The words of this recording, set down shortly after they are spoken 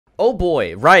Oh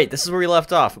boy, right, this is where we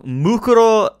left off.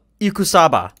 Mukuro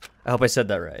Ikusaba. I hope I said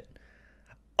that right.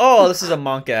 Oh, this is a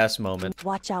monk-ass moment.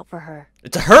 Watch out for her.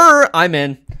 It's her! I'm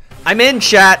in. I'm in,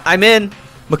 chat. I'm in.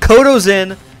 Makoto's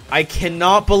in. I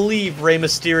cannot believe Rey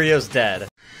Mysterio's dead.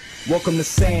 Welcome to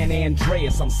San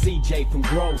Andreas. I'm CJ from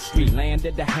Grove Street.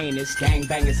 Landed the heinous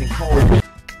gangbangers and cold.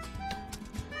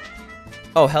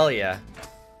 Oh, hell yeah.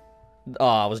 Oh,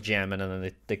 I was jamming and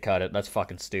then they cut it. That's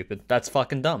fucking stupid. That's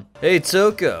fucking dumb. Hey,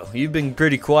 Toko, you've been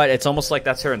pretty quiet. It's almost like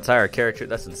that's her entire character.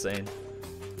 That's insane.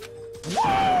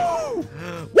 Woo!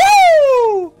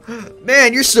 Woo!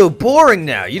 Man, you're so boring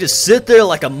now. You just sit there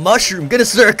like a mushroom. Gonna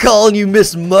start calling you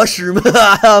Miss Mushroom.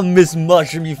 Miss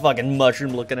Mushroom, you fucking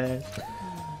mushroom looking ass.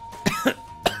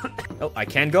 Oh, I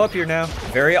can go up here now.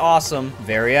 Very awesome.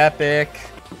 Very epic.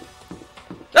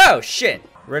 Oh, shit.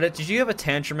 Reddit, did you have a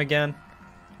tantrum again?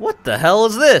 What the hell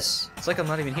is this? It's like I'm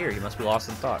not even here. He must be lost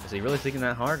in thought. Is he really thinking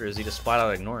that hard, or is he just flat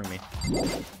out ignoring me?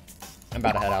 I'm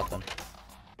about to head out then.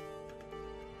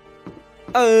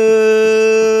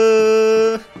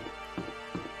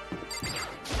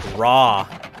 Raw.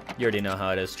 You already know how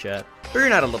it is, chat. But you're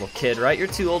not a little kid, right? You're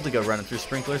too old to go running through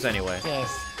sprinklers anyway.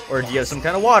 Yes. Or do you have some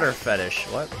kind of water fetish?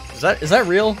 What? Is that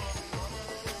real?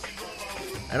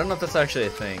 I don't know if that's actually a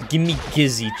thing. Give me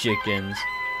gizzy chickens.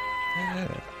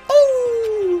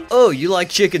 Oh, you like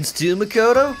chickens too,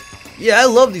 Makoto? Yeah, I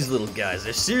love these little guys.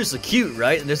 They're seriously cute,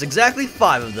 right? And there's exactly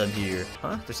 5 of them here.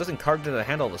 Huh? There's nothing carved into the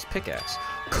handle of this pickaxe.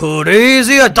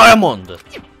 Crazy diamond!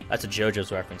 That's a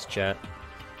JoJo's reference, chat.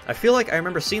 I feel like I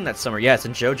remember seeing that somewhere. Yeah, it's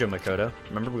in JoJo, Makoto.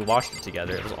 Remember we watched it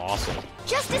together. It was awesome.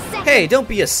 Just a second. Hey, don't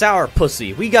be a sour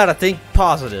pussy. We gotta think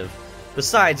positive.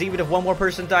 Besides, even if one more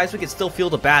person dies, we can still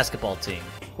field a basketball team.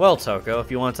 Well, Toko,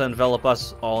 if you want to envelop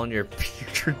us all in your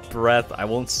putrid breath, I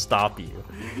won't stop you.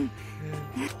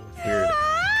 Weird.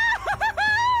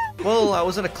 Well, I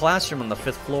was in a classroom on the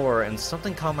 5th floor, and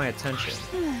something caught my attention.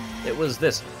 It was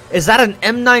this. Is that an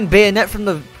M9 bayonet from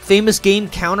the famous game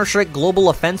Counter-Strike Global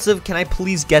Offensive? Can I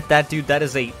please get that, dude? That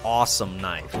is a awesome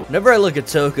knife. Whenever I look at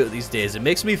Toko these days, it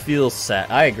makes me feel sad.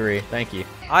 I agree. Thank you.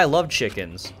 I love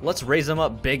chickens. Let's raise them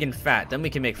up big and fat. Then we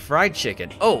can make fried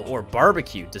chicken. Oh, or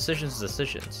barbecue.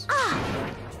 Decisions.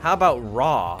 How about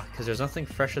raw? Because there's nothing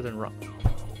fresher than raw.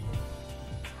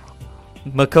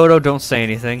 Makoto, don't say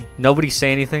anything. Nobody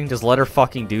say anything. Just let her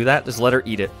fucking do that. Just let her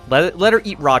eat it. Let her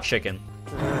eat raw chicken.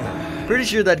 Pretty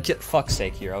sure that fuck's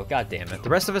sake, hero. God damn it. The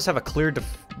rest of us have a clear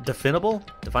definable?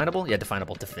 Yeah,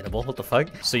 definable. What the fuck?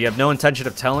 So you have no intention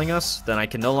of telling us? Then I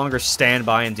can no longer stand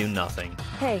by and do nothing.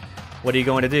 Hey. What are you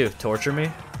going to do? Torture me?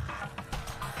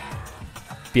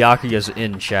 Byakuya's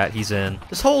in, chat. He's in.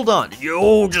 Just hold on.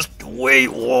 Yo, just wait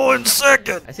 1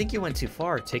 second. I think you went too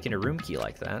far taking a room key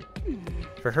like that.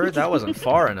 For her, that wasn't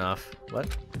far enough. What?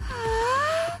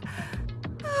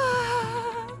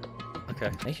 Okay.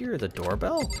 I hear the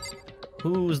doorbell.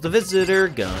 Who's the visitor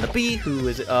gonna be? Who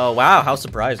is it? Oh, wow. How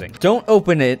surprising. Don't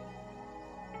open it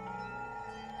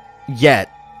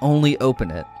yet. Only open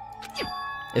it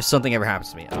if something ever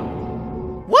happens to me.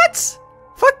 Oh. What?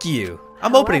 Fuck you.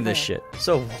 I'm opening this shit.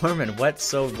 So warm and wet,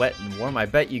 so wet and warm. I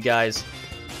bet you guys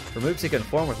removed to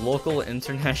conform with local and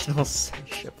international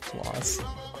ship laws.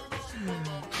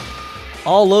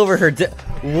 All over her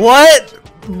What?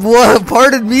 What?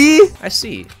 Pardon me? I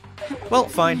see. Well,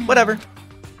 fine. Whatever.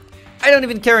 I don't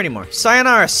even care anymore.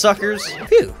 Sayonara, suckers.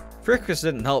 Phew. Frickus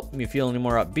didn't help me feel any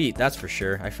more upbeat, that's for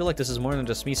sure. I feel like this is more than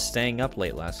just me staying up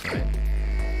late last night.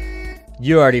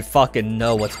 You already fucking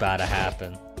know what's about to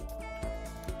happen.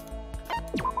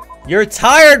 You're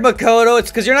tired, Makoto. It's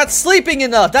because you're not sleeping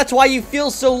enough. That's why you feel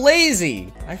so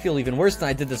lazy. I feel even worse than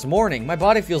I did this morning. My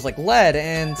body feels like lead,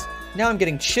 and now I'm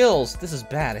getting chills. This is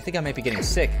bad. I think I might be getting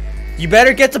sick. You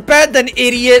better get to bed then,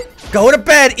 idiot. Go to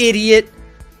bed, idiot.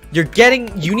 You're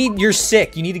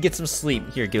sick. You need to get some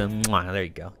sleep. Here, give him. There you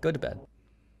go. Go to bed.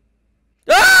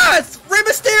 Ah! It's Rey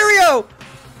Mysterio!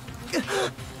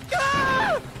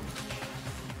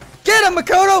 Get him,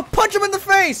 Makoto! Punch him in the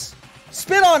face!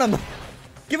 Spit on him!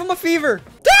 Give him a fever!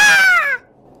 Ah!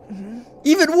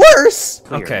 Even worse!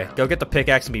 Okay, go get the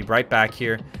pickaxe and be right back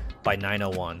here by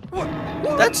 9:01.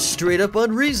 That's straight up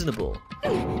unreasonable.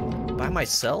 By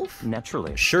myself?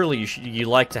 Naturally. Surely you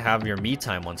like to have your me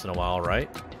time once in a while, right?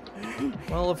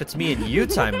 Well, if it's me and you,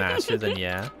 Time Master, then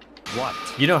yeah. What?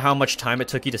 You know how much time it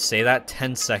took you to say that?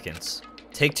 10 seconds.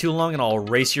 Take too long and I'll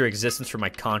erase your existence from my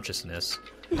consciousness.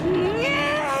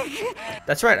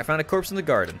 That's right, I found a corpse in the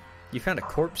garden. You found a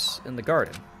corpse in the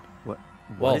garden.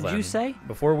 What did you say?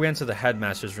 Before we enter the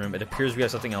headmaster's room, it appears we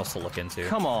have something else to look into.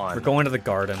 Come on. We're going to the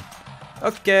garden.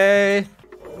 Okay.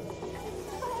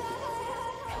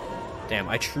 Damn,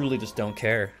 I truly just don't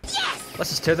care. Yes! Let's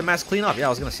just tear the mask clean off. Yeah, I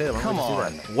was gonna say that. Come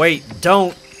on. Wait,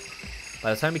 don't.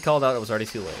 By the time he called out, it was already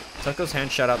too late. Tuco's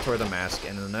hand shot out toward the mask,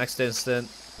 and in the next instant,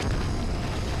 there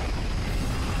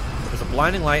was a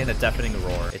blinding light and a deafening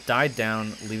roar. It died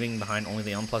down, leaving behind only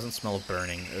the unpleasant smell of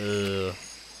burning. Ugh.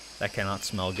 That cannot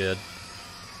smell good.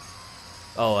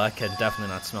 Oh, that can definitely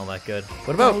not smell that good.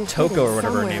 What about Toko or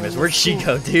whatever her name is? Where'd she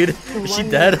go, dude? Is she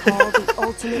dead?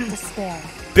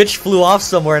 Bitch flew off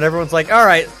somewhere and everyone's like,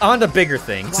 alright, on to bigger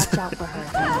things. Watch out for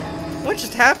her. What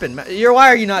just happened? Why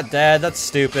are you not dead? That's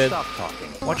stupid. Stop talking.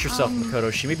 Watch yourself,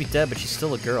 Makoto. She may be dead, but she's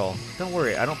still a girl. Don't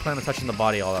worry, I don't plan on touching the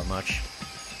body all that much.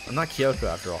 I'm not Kyoko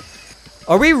after all.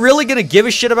 Are we really gonna give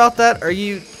a shit about that? Are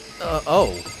you...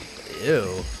 oh.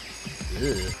 Ew.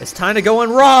 Ugh. It's time to go in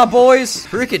raw, boys!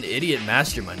 Freaking idiot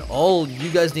mastermind. All you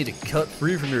guys need to cut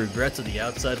free from your regrets of the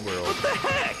outside world. What the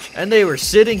heck? And they were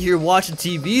sitting here watching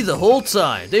TV the whole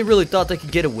time. They really thought they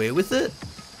could get away with it?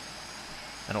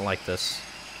 I don't like this.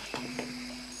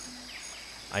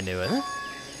 I knew it.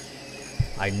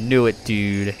 I knew it,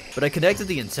 dude. But I connected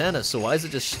the antenna, so why is it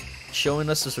just showing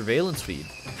us the surveillance feed?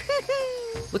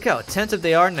 Look how attentive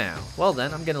they are now. Well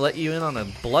then, I'm gonna let you in on a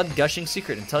blood-gushing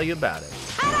secret and tell you about it.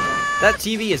 That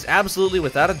TV is absolutely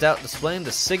without a doubt displaying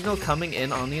the signal coming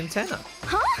in on the antenna.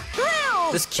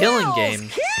 Huh? This killing game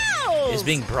is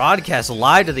being broadcast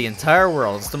live to the entire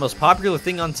world. It's the most popular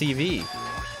thing on TV.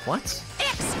 What?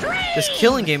 Extreme! This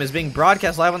killing game is being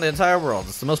broadcast live on the entire world.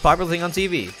 It's the most popular thing on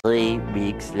TV. 3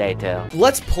 weeks later.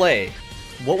 Let's play.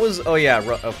 What was... Oh yeah,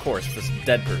 of course, this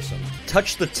dead person.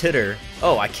 Touch the titter.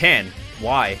 Oh, I can.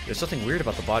 Why? There's something weird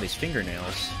about the body's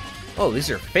fingernails. Oh, these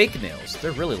are fake nails.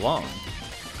 They're really long.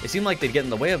 They seem like they'd get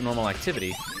in the way of normal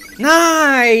activity.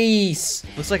 Nice!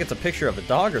 Looks like it's a picture of a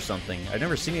dog or something. I've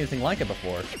never seen anything like it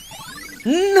before.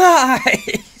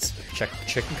 Nice! Check the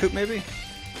chicken coop, maybe?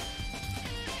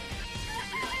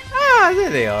 Ah, there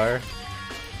they are.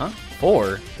 Huh?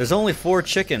 4? There's only 4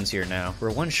 chickens here now. We're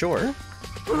 1 short.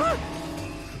 Could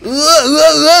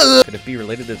it be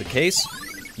related to the case?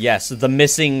 Yes, the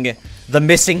missing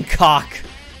cock.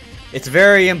 It's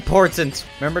very important.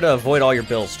 Remember to avoid all your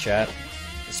bills, chat.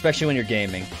 Especially when you're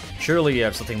gaming. Surely you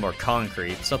have something more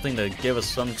concrete. Something to give us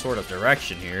some sort of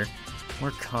direction here.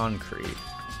 More concrete.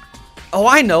 Oh,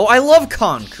 I know! I love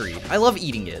concrete! I love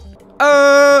eating it.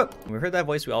 When we heard that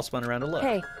voice, we all spun around to look.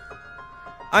 Hey.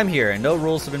 I'm here, and no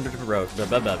rules have been broken. Blah,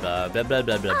 blah, blah, blah, blah, blah,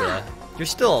 blah, blah, blah. You're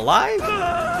still alive?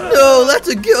 No, that's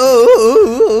a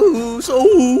ghost!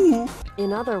 Oh!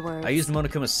 In other words... I used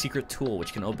Monokuma's secret tool,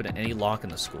 which can open any lock in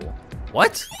the school.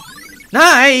 What?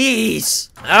 Nice!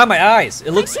 Ah, my eyes.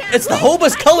 It's the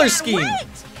Hoba's color scheme.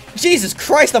 Jesus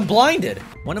Christ, I'm blinded.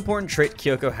 One important trait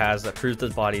Kyoko has that proves the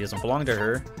body doesn't belong to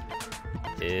her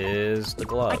is the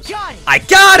gloves. I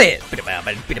got it!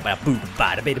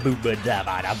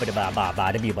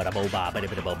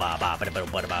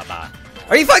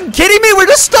 Are you fucking kidding me? We're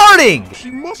just starting!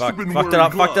 She must Fuck, have been fucked it wearing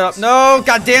up, fucked it up. gloves. No,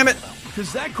 god damn it!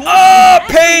 Is that cool? Oh,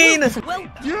 pain!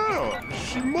 Yeah,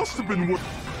 she must have been.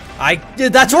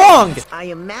 That's wrong! I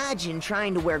imagine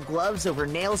trying to wear gloves over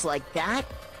nails like that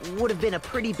would have been a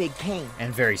pretty big pain.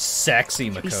 And very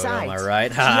sexy, Makoto, Besides, am I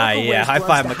right? Kyoko Hi, yeah, wears high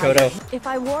five, gloves to hide Makoto. If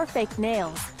I wore fake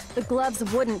nails, the gloves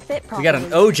wouldn't fit We properly. got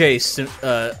an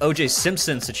OJ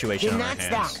Simpson situation Then on our that's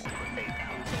hands.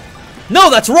 that. No,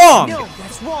 that's wrong! No,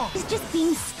 that's wrong. He's just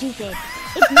being stupid.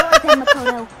 Ignore them,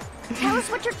 Makoto. Tell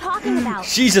us what you're talking about.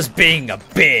 She's just being a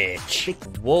bitch.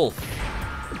 Wolf.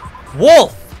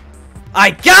 Wolf!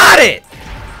 I got it!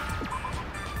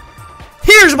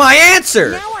 Here's my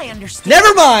answer! Now I understand.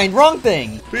 Never mind, wrong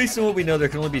thing. Based on what we know, there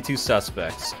can only be 2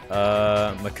 suspects.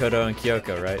 Makoto and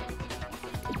Kyoko, right?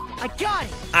 I got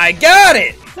it. I got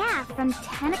it! Yeah, from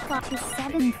 10 o'clock to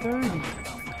 7:30.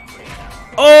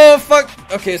 Oh, fuck.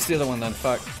 Okay, it's the other one then,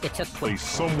 fuck. It took Place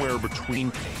somewhere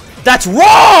between. That's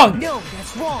wrong! No,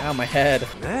 that's wrong. Ow, my head.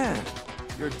 Man,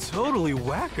 you're totally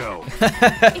wacko.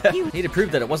 Need to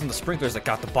prove that it wasn't the sprinklers that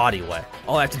got the body wet.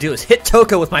 All I have to do is hit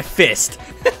Toko with my fist.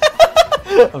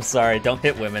 I'm sorry, don't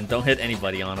hit women. Don't hit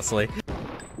anybody, honestly.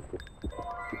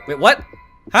 Wait, what?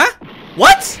 Huh?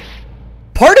 What?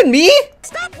 Pardon me?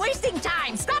 Stop wasting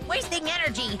time! Stop wasting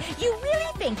energy! You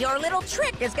really think your little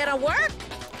trick is gonna work?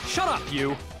 Shut up,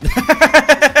 you.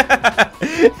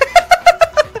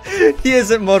 He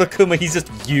isn't Monokuma, he's just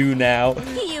you now.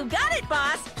 You got it,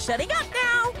 boss! Shutting up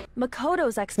now!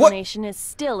 Makoto's explanation is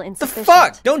still The insufficient.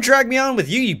 fuck? Don't drag me on with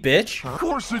you, you bitch. Of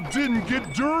course, it didn't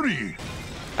get dirty.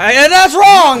 And that's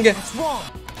wrong! That's wrong.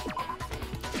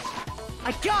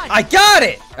 I got it. I got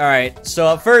it! Alright,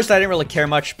 so at first I didn't really care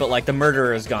much, but like the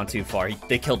murderer has gone too far.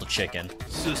 They killed a chicken.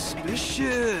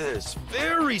 Suspicious.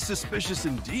 Very suspicious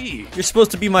indeed. You're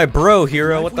supposed to be my bro,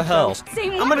 Hero. What the hell?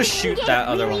 Same I'm gonna weapon. shoot Yeah, that it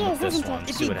other really one with is, this isn't one.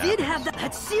 it? See what happens.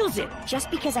 that seals it.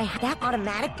 Just because I have that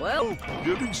automatic, well,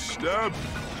 Getting stabbed.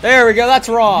 There we go. That's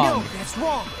wrong. no, that's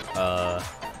wrong.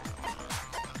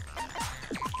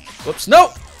 Whoops.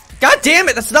 No. God damn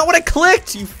it. That's not what I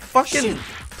clicked. You fucking Shoot.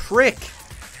 prick.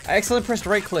 I accidentally pressed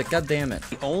right click. God damn it.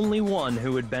 The only one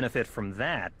who would benefit from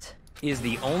that is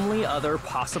the only other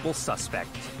possible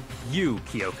suspect. You,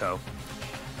 Kyoko.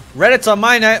 Reddit's on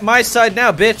my side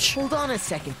now, bitch. Hold on a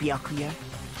second, Byakuya.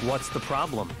 What's the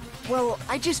problem? Well,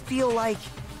 I just feel like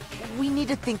we need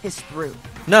to think this through.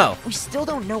 No. We still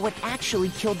don't know what actually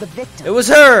killed the victim. It was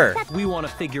her. We want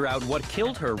to figure out what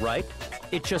killed her, right?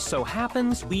 It just so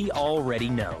happens we already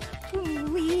know.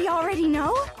 We already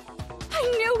know? I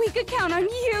knew we could count on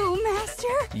you, Master.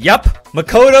 Yup.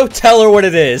 Makoto, tell her what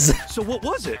it is. So what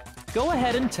was it? Go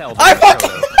ahead and tell them, I fucking-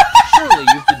 Makoto. Surely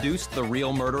you've deduced the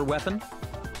real murder weapon?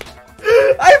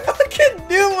 I fucking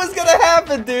knew it was gonna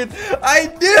happen, dude. I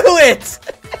knew it.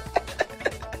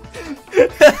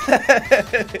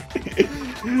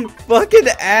 Fucking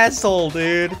asshole,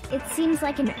 dude. It seems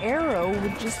like an arrow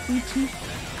would just be too...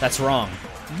 That's wrong.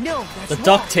 No, that's The wrong.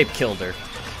 duct tape killed her.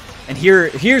 And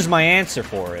here's my answer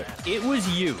for it. It was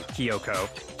you, Kyoko.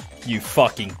 You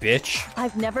fucking bitch.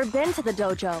 I've never been to the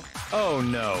dojo. Oh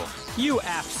no, you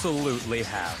absolutely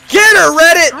have. Get her,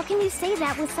 Reddit! How can you say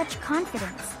that with such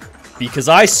confidence? Because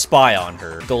I spy on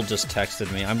her. Gold just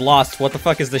texted me. I'm lost. What the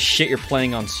fuck is this shit you're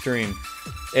playing on stream?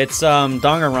 It's,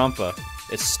 Danganronpa.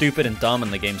 It's stupid and dumb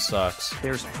and the game sucks.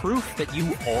 There's proof that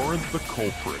you Aren't the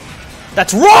culprit.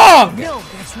 That's wrong! No,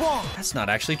 that's wrong. That's not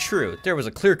actually true. There was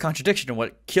a clear contradiction in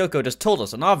what Kyoko just told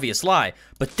us, an obvious lie.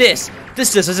 But this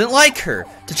just isn't like her.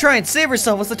 To try and save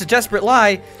herself with such a desperate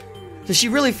lie. Does she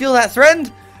really feel that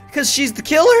threatened? Because she's the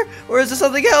killer? Or is this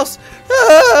something else?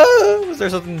 Ah! Was there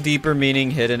something deeper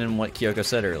meaning hidden in what Kyoko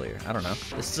said earlier? I don't know.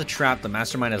 This is a trap the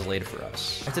mastermind has laid for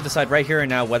us. I have to decide right here and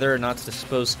now whether or not to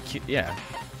dispose yeah.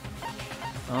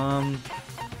 Run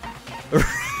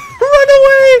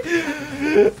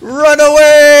away! Run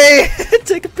away!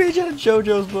 Take a page out of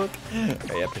JoJo's book.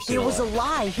 Oh, yeah, There was a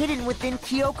lie hidden within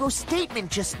Kyoko's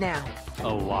statement just now. a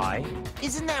lie.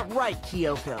 Isn't that right,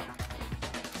 Kyoko?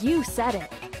 You said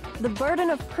it. The burden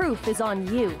of proof is on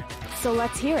you. So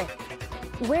let's hear it.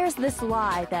 Where's this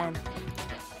lie, then?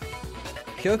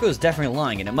 Kyoko is definitely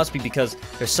lying, and it must be because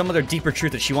there's some other deeper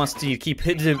truth that she wants to keep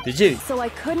hidden. So I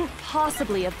couldn't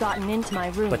possibly have gotten into my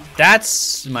room. But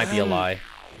that's might be a lie.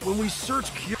 When we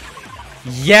search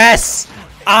Yes!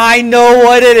 I know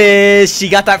what it is! She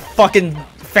got that fucking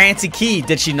fancy key,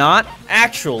 did she not?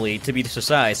 Actually, to be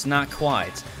precise, not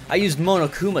quite. I used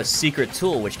Monokuma's secret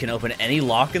tool, which can open any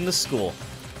lock in the school.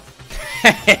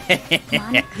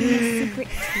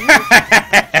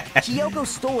 Kyoko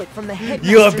stole it from the headmaster's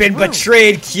You have been room.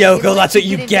 betrayed, Kyoko! That's what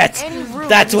you Get into get! any room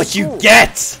That's in what you school.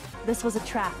 get! This was a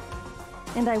trap,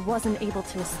 and I wasn't able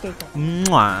to escape it.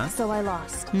 Mwah. So I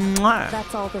lost. Mwah.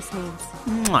 That's all this means.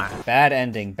 Mwah. Bad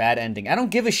ending, bad ending. I don't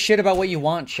give a shit about what you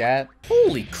want, chat.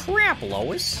 Holy crap,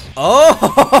 Lois.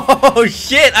 Oh,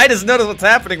 shit. I just noticed what's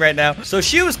happening right now. So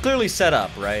she was clearly set up,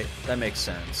 right? That makes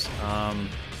sense.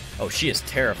 Oh, she is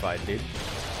terrified, dude.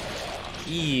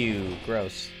 Ew,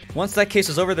 gross. Once that case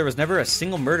was over, there was never a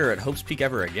single murder at Hope's Peak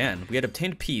ever again. We had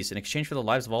obtained peace in exchange for the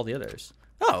lives of all the others.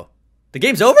 Oh, the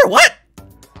game's over? What?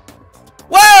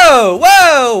 Whoa,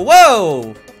 whoa,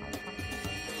 whoa.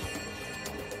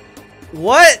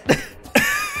 What?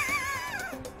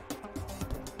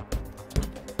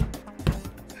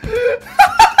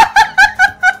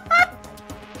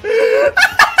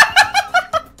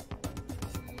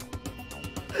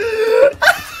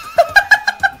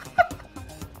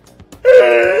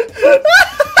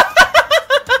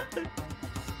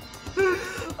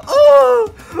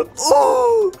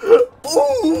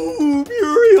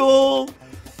 Muriel!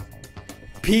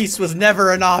 Peace was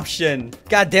never an option.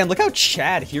 God damn, look how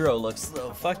Chad Hero looks.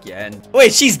 Oh, fuck yeah. And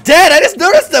wait, she's dead! I just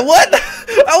noticed that. What?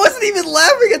 I wasn't even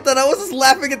laughing at that. I was just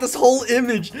laughing at this whole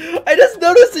image. I just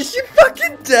noticed, is she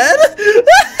fucking dead?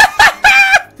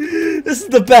 This is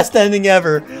the best ending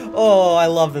ever. Oh, I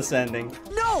love this ending.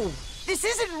 No! This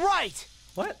isn't right!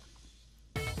 What?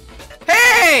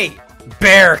 Hey!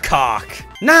 Bearcock!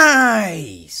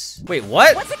 Nice! Wait,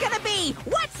 what? What's it gonna be?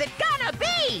 What's it gonna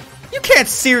be? You can't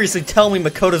seriously tell me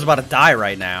Makoto's about to die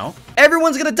right now.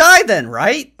 Everyone's gonna die then,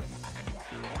 right?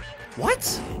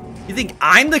 What? You think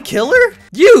I'm the killer?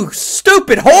 You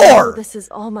stupid whore! This is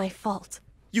all my fault.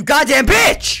 You goddamn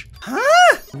bitch!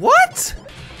 Huh? What?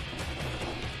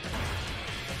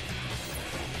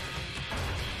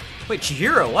 Wait,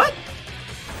 Chihiro, what?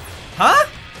 Huh?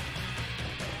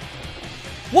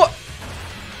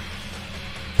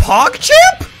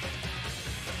 PogChamp?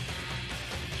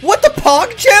 What, the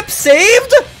PogChamp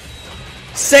saved?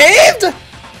 Saved?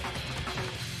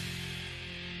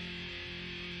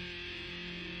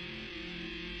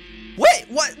 Wait,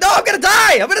 what? No, I'm gonna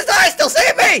die! I'm gonna die! Still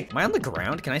save me! Am I on the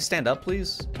ground? Can I stand up,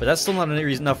 please? But that's still not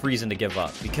enough reason to give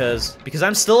up, because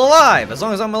I'm still alive. As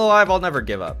long as I'm alive, I'll never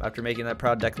give up. After making that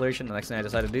proud declaration, the next thing I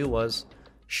decided to do was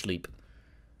sleep.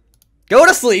 Go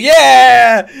to sleep,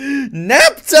 yeah!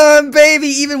 Nap time, baby!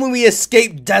 Even when we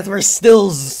escape death, we're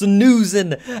still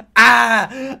snoozing.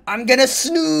 Ah, I'm gonna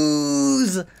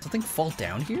snooze! Something fall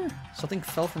down here? Something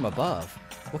fell from above.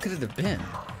 What could it have been?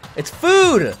 It's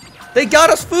food! They got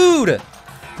us food!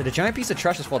 Did a giant piece of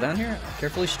trash just fall down here? I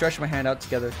carefully stretched my hand out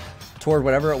together toward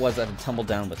whatever it was that had tumbled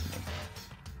down with me.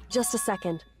 Just a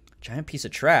second. Giant piece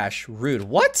of trash? Rude.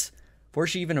 What? Before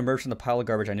she even emerged from the pile of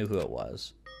garbage, I knew who it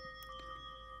was.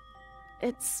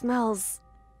 It smells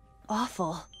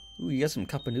awful. Ooh, you got some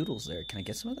cup of noodles there. Can I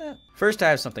get some of that? First, I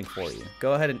have something for you.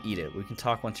 Go ahead and eat it. We can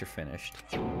talk once you're finished.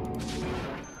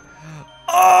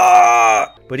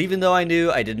 Ah! But even though I knew,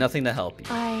 I did nothing to help you.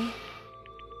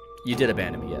 You did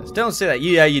abandon me, yes. Don't say that.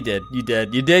 Yeah, you did. You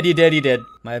did. You did. You did. You did.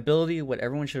 My ability, what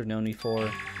everyone should have known me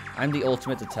for. I'm the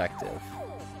ultimate detective.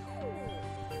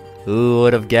 Who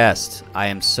would have guessed? I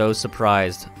am so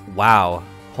surprised. Wow.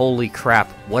 Holy crap.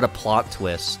 What a plot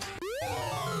twist.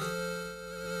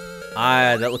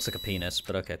 That looks like a penis,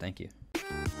 but okay, thank you.